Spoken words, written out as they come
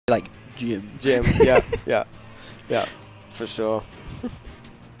like Jim. Jim, yeah, yeah, yeah, for sure.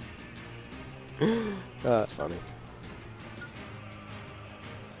 Oh, that's funny.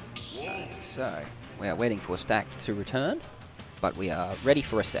 So, we are waiting for Stack to return, but we are ready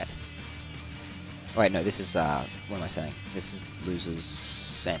for a set. Oh, wait, no, this is, what am I saying? This is losers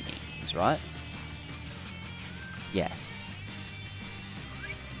semis, right? Yeah.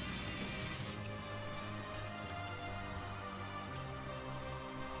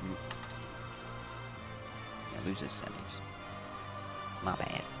 Yeah, losers semis. My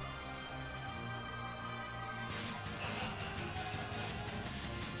bad.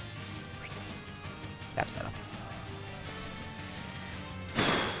 That's better.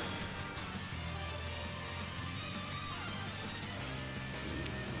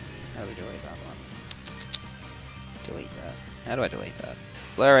 How do we delete that one? Delete that. How do I delete that?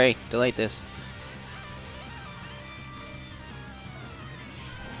 Blurry, delete this.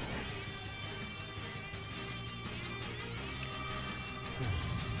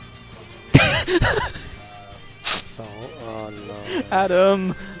 So, oh no.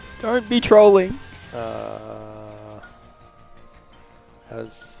 Adam, don't be trolling.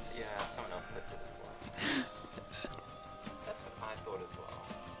 Has someone else put it as well. That's what I thought as well.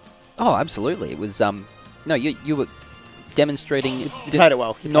 Oh, absolutely. It was no, you were demonstrating you played it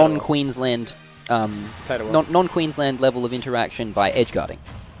well. You played it well. non-Queensland Played it well. non-Queensland level of interaction by edgeguarding.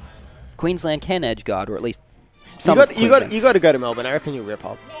 Queensland can edgeguard, or at least You some. got of you got Queensland. you got to go to Melbourne. I reckon you'll rip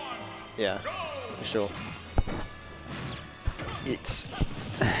up. Yeah, for sure. It's.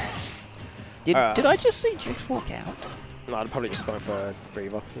 Did I just see Jix walk out? No, I'd probably just go for a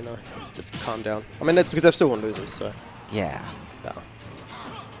breather. You know, just calm down. I mean, because they've still won losers, so Yeah. yeah.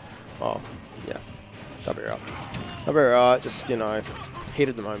 Oh, yeah. That'll be right. That'll be right. Just heat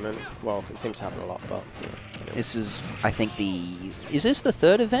at the moment. Well, it seems to happen a lot, but anyway. This is, I think, is this the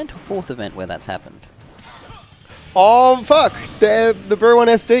third event or fourth event where that's happened? Oh fuck! The Bro1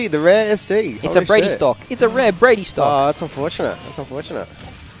 SD, the rare SD. It's Holy a Brady shit. stock. It's a rare Brady stock. Oh, that's unfortunate. That's unfortunate.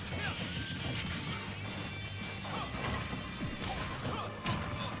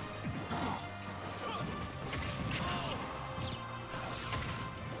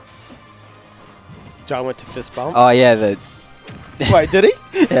 John went to fist bump. Oh yeah, the. Wait, did he?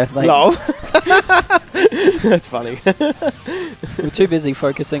 Yeah, like, No. That's funny. we're too busy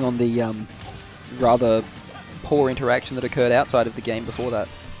focusing on the rather poor interaction that occurred outside of the game before that.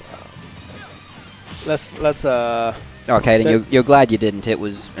 let's Okay, then you're glad you didn't. It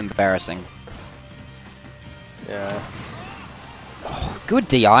was embarrassing. yeah. Oh, good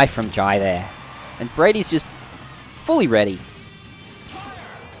DI from Jai there. And Brady's just fully ready.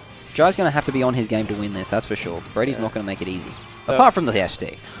 Jai's going to have to be on his game to win this, that's for sure. Brady's not going to make it easy. Apart from the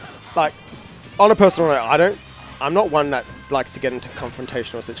SD. Like, on a personal note, I'm not one that likes to get into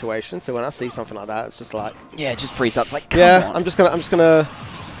confrontational situations. So when I see something like that, it's just like, Yeah, just freeze up. Like, come on. I'm just gonna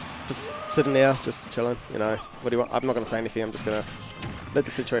sit in there, just chilling. You know, what do you want? I'm not gonna say anything. I'm just gonna let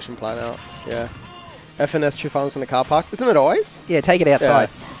the situation play out. Yeah. FNS340 in the car park, isn't it always? Yeah, take it outside.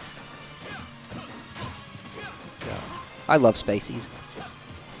 Yeah. I love Spaceys.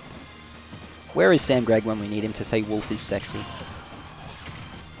 Where is Sam Gregg when we need him to say Wolf is sexy?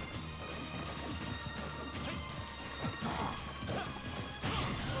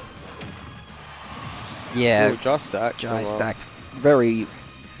 Yeah, Ooh, Jai stacked. Jai stacked. Very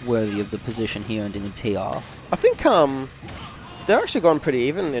worthy of the position he earned in the TR. I think they're actually gone pretty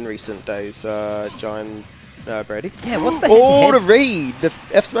even in recent days, Jai and Brady. Yeah, what's the Oh, head-to-head? the read! The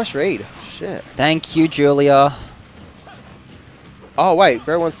F smash read. Shit. Thank you, Julia. Oh, wait.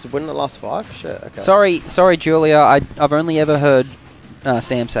 Bro wants to win the last 5? Shit, okay. Sorry, Julia. I've only ever heard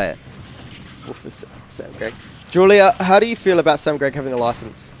Sam say it. Wolf is Sam Gregg. Julia, how do you feel about Sam Gregg having a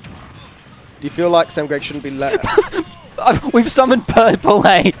license? Do you feel like Sam Gregg shouldn't be let? We've summoned Purple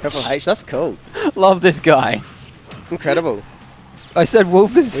H. Purple H, that's cool. Love this guy. Incredible. I said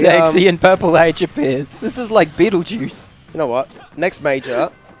Wolf is sexy and Purple H appears. This is like Beetlejuice. You know what? Next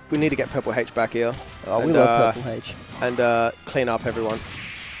major, we need to get Purple H back here. Oh, and, we love Purple H. And clean up everyone.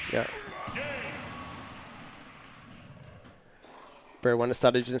 Yeah. Bro, when I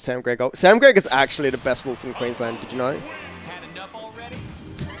started using Sam Gregg. Sam Gregg is actually the best wolf in Queensland. Did you know?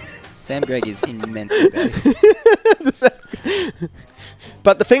 Sam Gregg is immensely bad.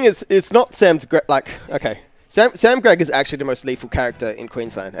 But the thing is, it's not Sam's Sam Gregg is actually the most lethal character in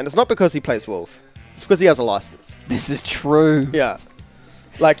Queensland, and it's not because he plays wolf. It's because he has a license. This is true. Yeah.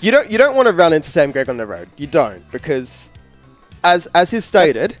 Like you don't want to run into Sam Gregg on the road. You don't, because as he's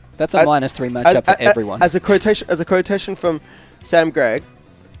stated, that's a -3 matchup for everyone. As a quotation from Sam Gregg,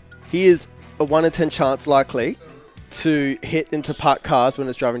 he is a 1 in 10 chance likely to hit into parked cars when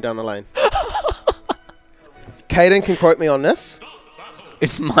it's driving down the lane. Caden can quote me on this.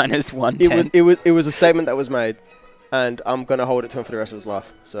 It's minus 110. It was a statement that was made, and I'm gonna hold it to him for the rest of his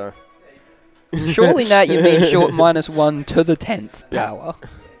life. So. Surely, Nat, you mean short minus 1 to the 10th power. Yeah.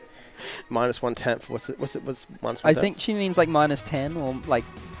 Minus 1/10. What's minus 1/10? I think she means like minus 10 or like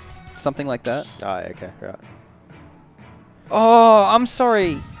something like that. Oh, yeah, okay, right. Oh, I'm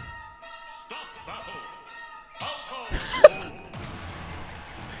sorry.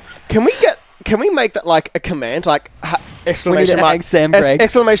 Can we make that like a command, like exclamation mark Sam Gregg.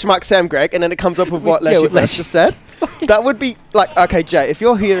 exclamation mark Sam Gregg, and then it comes up with what Leslie just said? That would be like, okay, Jay, if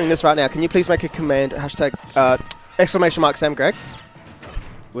you're hearing this right now, can you please make a command hashtag exclamation mark Sam Gregg?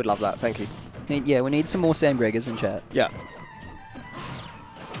 We'd love that. Thank you. Yeah, we need some more Sam Greggers in chat. Yeah.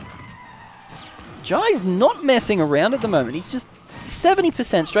 Jai's not messing around at the moment. He's just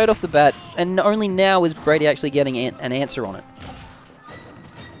 70% straight off the bat, and only now is Brady actually getting an answer on it.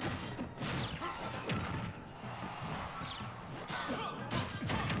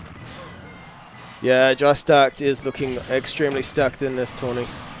 Yeah, Jai Stark is looking extremely stuck in this tourney.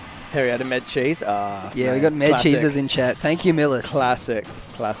 Here we had a med cheese. Yeah, man, we got med classic. cheeses in chat. Thank you, Millis. Classic.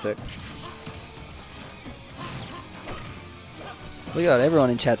 We got everyone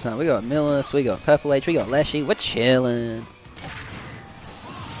in chat tonight. We got Millis, we got Purple H, we got Leshy. We're chilling.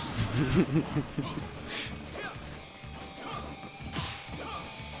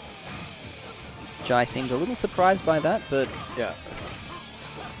 Jai seemed a little surprised by that, but Yeah.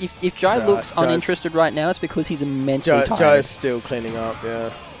 if Jai looks uninterested right now, it's because he's immensely tired. Jai's still cleaning up, yeah.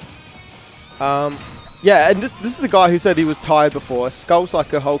 Yeah, and this is the guy who said he was tired before. Skull's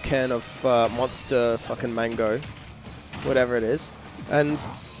like a whole can of monster fucking mango, whatever it is. And,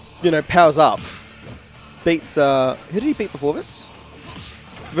 you know, powers up. Beats, who did he beat before this?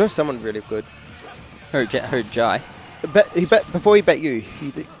 Versus someone really good. Who, Jai? Before he bet you.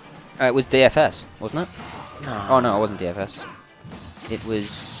 It was DFS, wasn't it? No. Oh, no, it wasn't DFS. It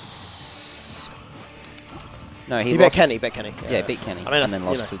was... No, he bet lost. Kenny, bet Kenny. Yeah, beat Kenny. I mean, and then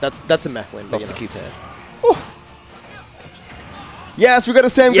lost to... that's a mech win. Lost to Cupid. Yes, we got a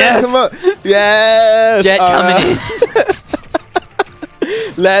Sam Yes! Gregg come up. Yes! Jet coming in.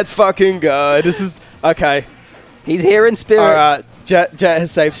 Let's fucking go. This is... Okay. He's here in spirit. Alright. Jet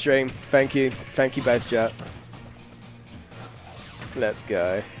has saved stream. Thank you. Thank you, Base Jet. Let's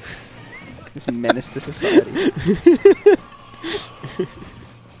go. This menace to society.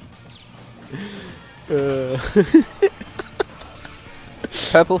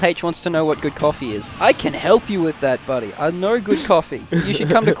 Purple H wants to know what good coffee is. I can help you with that, buddy. I know good coffee. You should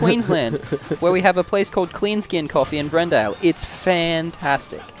come to Queensland, where we have a place called Clean Skin Coffee in Brendale. It's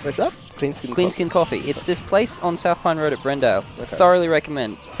fantastic. What's up? Clean Skin Clean Coffee. Skin Coffee. It's this place on South Pine Road at Brendale. Okay. Thoroughly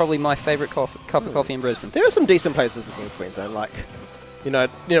recommend. It's probably my favourite cup of coffee in Brisbane. There are some decent places in Queensland, like... You know,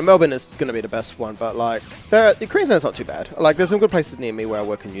 Melbourne is going to be the best one, but like, the Queensland's not too bad. Like, there's some good places near me where I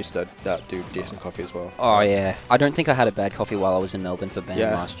work in Newstead that do decent coffee as well. Oh yeah, I don't think I had a bad coffee while I was in Melbourne for BAM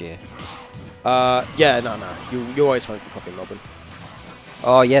last year. Yeah, no. You always find good coffee in Melbourne.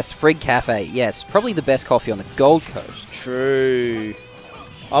 Oh yes, Frig Cafe. Yes, probably the best coffee on the Gold Coast. True.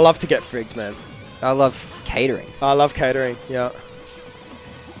 I love to get frigged, man. I love catering. I love catering. Yeah.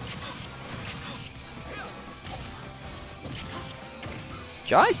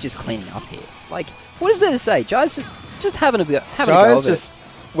 Jai's just cleaning up here. Like, what is there to say? Jai's just having a go of it.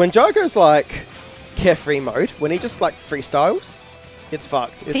 When Jai goes like carefree mode, when he just like freestyles, it's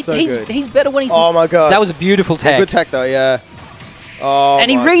fucked. It's so good. He's better when he's... Oh my god. That was a beautiful tech. Good tech though, yeah. Oh and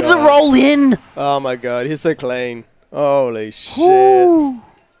he my reads god. a roll in. Oh my god, he's so clean. Holy shit. Ooh.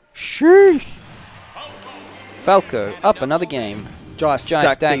 Sheesh. Falco, up another game. Jai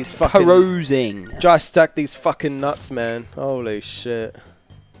stacked these fucking... perusing. Jai stacked these fucking nuts, man. Holy shit.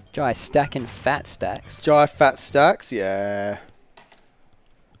 Jai stacking fat stacks. Jai fat stacks, yeah.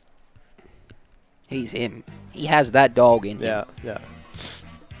 He's him. He has that dog in him. Yeah, yeah.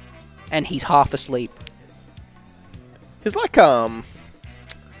 And he's half asleep. He's like, yeah,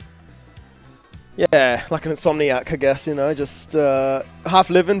 like an insomniac, I guess, you know, just half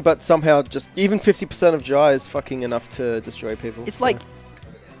living, but somehow just even 50% of Jai is fucking enough to destroy people. It's like,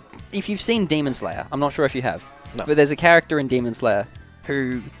 if you've seen Demon Slayer, I'm not sure if you have, No. but there's a character in Demon Slayer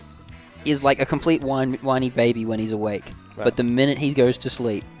who is like a complete whiny baby when he's awake, Right. but the minute he goes to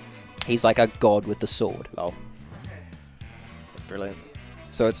sleep, he's like a god with the sword. Lol. Brilliant.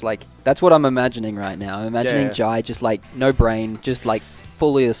 So it's like, that's what I'm imagining right now. I'm imagining Jai just like, no brain, just like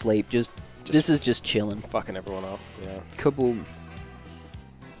fully asleep, this is just chilling. Fucking everyone up, yeah. Kaboom.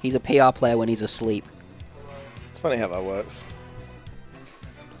 He's a PR player when he's asleep. It's funny how that works.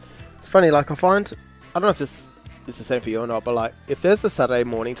 It's funny, like I don't know if this it's the same for you or not, but like if there's a Saturday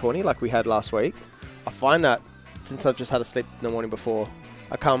morning tourney like we had last week, I find that since I've just had to sleep in the morning before,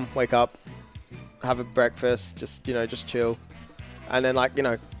 I come, wake up, have a breakfast, just just chill, and then like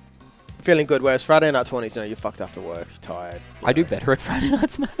feeling good. Whereas Friday night tourneys, you're fucked after work, you're tired. I do better at Friday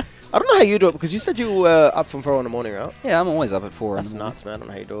nights, man. I don't know how you do it because you said you were up from 4 in the morning, right? Yeah, I'm always up at 4 That's in the morning. nuts, man. I don't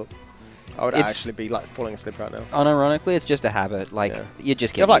know how you do it. I would It's- actually be like falling asleep right now. Unironically, it's just a habit. Like, Yeah. you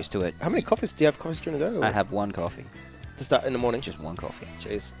just You get have, like- used to it. How many coffees do you have coffees during the day? Or I have one coffee. to start in the morning. Just one coffee.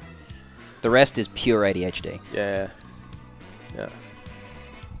 Jeez. The rest is pure ADHD. Yeah. Yeah.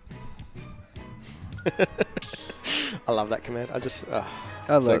 I love that command. I just. I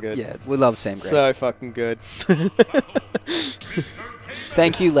so love, good. yeah, we love Sam Gray. So fucking good.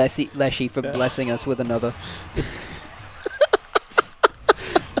 Thank you, Leshy, for blessing us with another.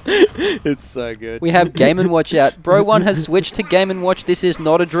 It's so good. We have Game & Watch out. Bro1 has switched to Game & Watch. This is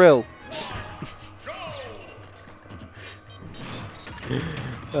not a drill.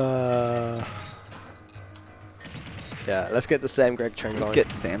 Yeah, let's get the Sam Greg train Let's going.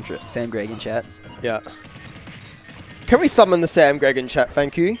 get Sam Gregg in chat. Yeah. Can we summon the Sam Greg in chat?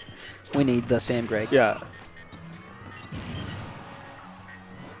 Thank you. We need the Sam Gregg. Yeah.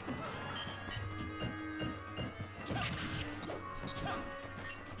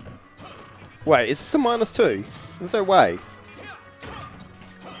 Wait, is this a -2? There's no way.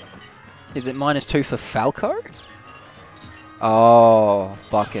 Is it -2 for Falco? Oh,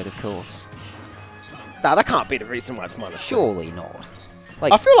 bucket, of course. Nah, that can't be the reason why it's -2. Surely not.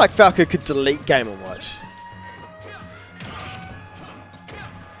 Like, I feel like Falco could delete Game & Watch.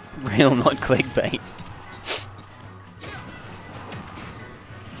 real, not clickbait.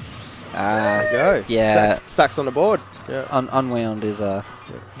 There you go. Yeah. Stacks on the board. Yeah. Unwound is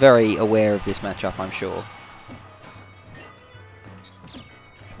very aware of this matchup, I'm sure.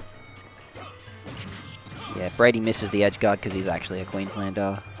 Yeah, Brady misses the edge guard because he's actually a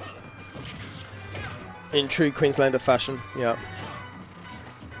Queenslander. In true Queenslander fashion. Yeah.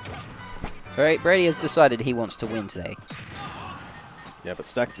 Brady has decided he wants to win today. Yeah, but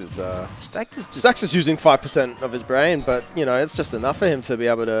Stacked is Stacked is just Stacks is using 5% of his brain, but it's just enough for him to be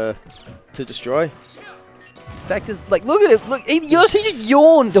able to destroy. Stacked is like, look at it. Look, he just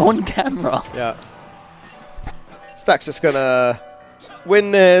yawned on camera. Yeah. Stack's just gonna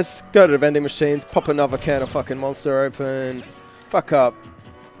win this, go to the vending machines, pop another can of fucking Monster open, fuck up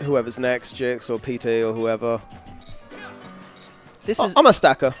whoever's next, Jix or PT or whoever. This is I'm a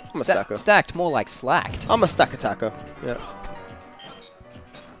stacker. I'm a stacker. Stacked, more like slacked. I'm a stack attacker. Yeah.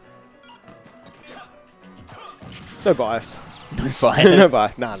 No bias. No bias. No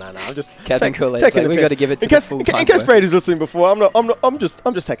bias. No. I'm just Captain Kool-Aid's taking like, a we piss. gotta give it to in the case, full in time case player. Brady's listening before, I'm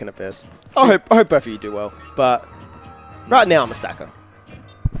just taking a piss. I hope both of you do well, but right now I'm a stacker.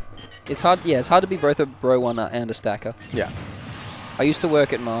 It's hard. Yeah, it's hard to be both a Bro1 and a stacker. Yeah. I used to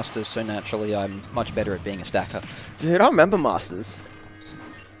work at Masters, so naturally I'm much better at being a stacker. Dude, I remember Masters.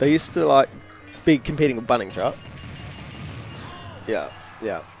 They used to like be competing with Bunnings, right? Yeah.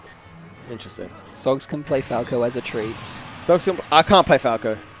 Interesting. Sogs can play Falco as a treat. So I can't play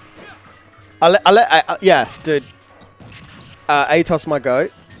Falco. Yeah, dude. Atos my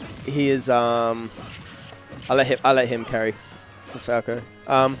goat. He is I let him carry for Falco.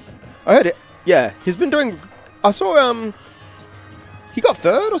 I heard it. Yeah, he's been doing. I saw he got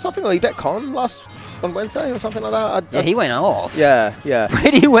 3rd or something, or he bet con on Wednesday or something like that. Yeah, he went off. Yeah.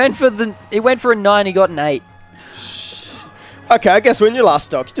 Brady went for a 9. He got an 8. Okay, I guess when you're last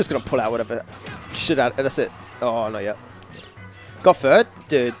stock, you're just gonna pull out whatever shit out. That's it. Oh, not yet. Got 3rd,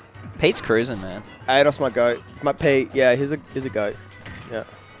 dude. Pete's cruising, man. Ados my goat. My Pete, yeah, he's a goat. Yeah.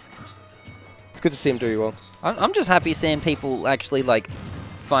 It's good to see him do well. I'm just happy seeing people actually like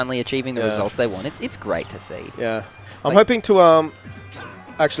finally achieving the results they want. It's great to see. Yeah. I'm hoping to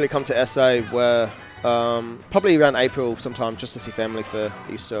actually come to SA where probably around April sometime just to see family for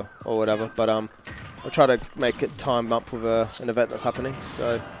Easter or whatever. But I'll try to make it time up with an event that's happening.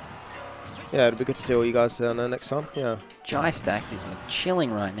 So yeah, it'll be good to see all you guys next time. Yeah. Jai Stacked is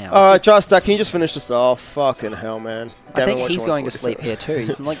chilling right now. Alright, Just Stack, can you just finish this off? Fucking hell, man. I think he's going to sleep here too.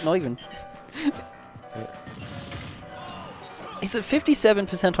 He's like not even. He's at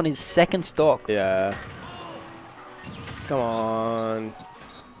 57% on his 2nd stock. Yeah. Come on.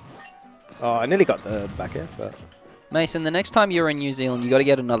 Oh, I nearly got the back air, but... Mason, the next time you're in New Zealand, you got to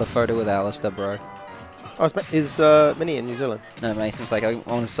get another photo with Alistair, bro. Oh, is Minnie in New Zealand? No, Mason's like, I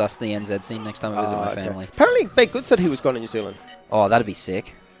want to suss the NZ scene next time I visit my family. Apparently, Bake Good said he was going to New Zealand. Oh, that'd be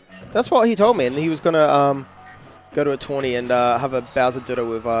sick. That's what he told me, and he was going to go to a tourney and have a Bowser Ditto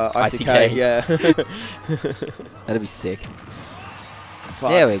with ICK. Yeah. That'd be sick. Fuck.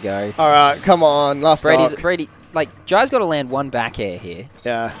 There we go. All right, come on, last Brady's talk. Brady. like, Jai's got to land one back air here.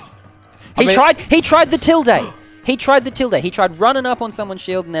 Yeah. He tried the tilde. He tried the tilde. He tried running up on someone's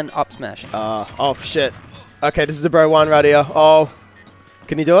shield and then up smashing. Oh, shit. Okay, this is the Bro1 right here. Oh.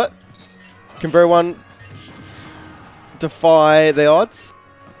 Can he do it? Can Bro1 defy the odds?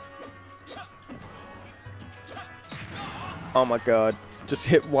 Oh my god. Just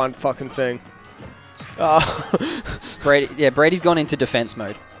hit one fucking thing. Oh. Brady's gone into defense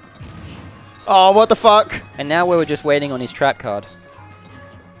mode. Oh, what the fuck? And now we're just waiting on his trap card.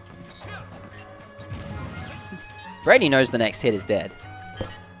 Brady knows the next hit is dead.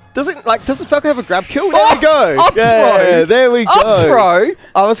 Doesn't Falco have a grab kill? There we go. Up throw. There we go. Up throw.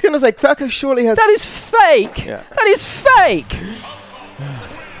 I was gonna say Falco surely has. That is fake. Yeah. That is fake.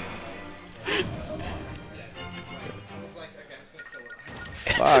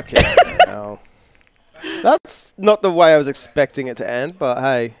 Fucking hell. That's not the way I was expecting it to end, but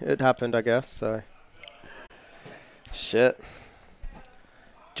hey, it happened, I guess. So. Shit.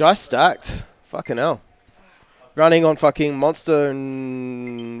 Jai stacked. Fucking hell. Running on fucking monster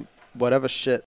and whatever shit.